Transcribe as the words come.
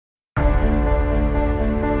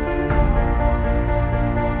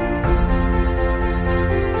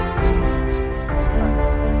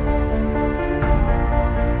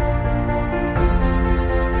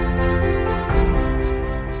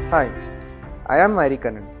I am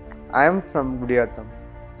Harikaran. I am from Gudiyatham.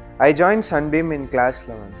 I joined Sunbeam in class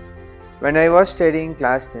 11. When I was studying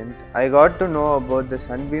class 10th, I got to know about the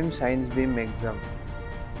Sunbeam Science Beam exam.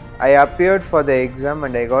 I appeared for the exam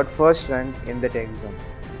and I got first rank in that exam.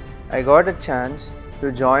 I got a chance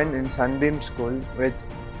to join in Sunbeam school with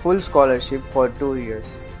full scholarship for 2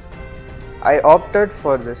 years. I opted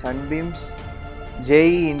for the Sunbeam's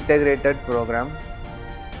JEE integrated program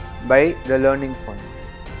by the Learning Point.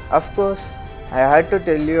 Of course, I had to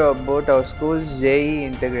tell you about our school's JEE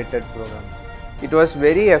integrated program. It was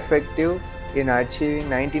very effective in achieving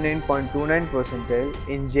 99.29 percentile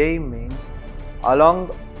in JEE mains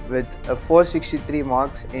along with 463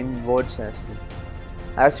 marks in boards as well.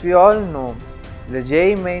 As we all know, the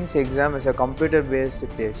JEE mains exam is a computer based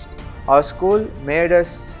test. Our school made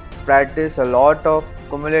us practice a lot of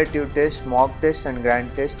cumulative tests, mock tests and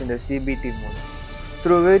grand tests in the CBT mode,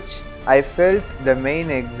 through which I felt the main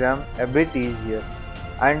exam a bit easier,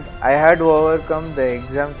 and I had overcome the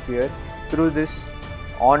exam fear through this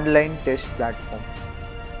online test platform.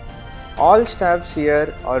 All staffs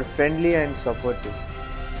here are friendly and supportive.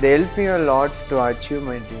 They help me a lot to achieve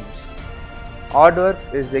my dreams. Hard work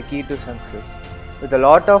is the key to success. With a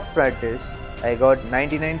lot of practice, I got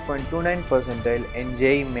 99.29 percentile in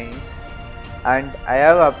JEE mains, and I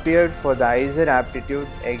have appeared for the IISER Aptitude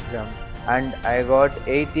exam and I got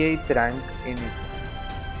 88th rank in it.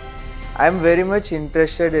 I am very much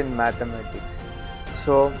interested in mathematics,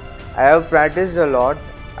 so I have practiced a lot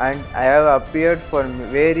and I have appeared for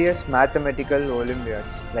various mathematical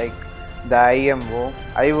Olympiads like the IMO,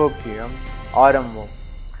 IOQM, RMO,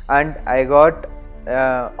 and I got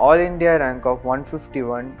All India rank of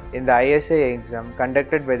 151 in the ISI exam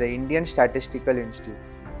conducted by the Indian Statistical Institute.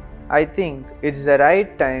 I think it's the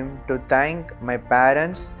right time to thank my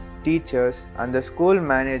parents, teachers and the school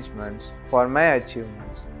managements for my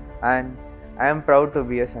achievements, and I am proud to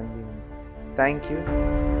be a Sunbeamian. Thank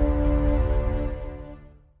you.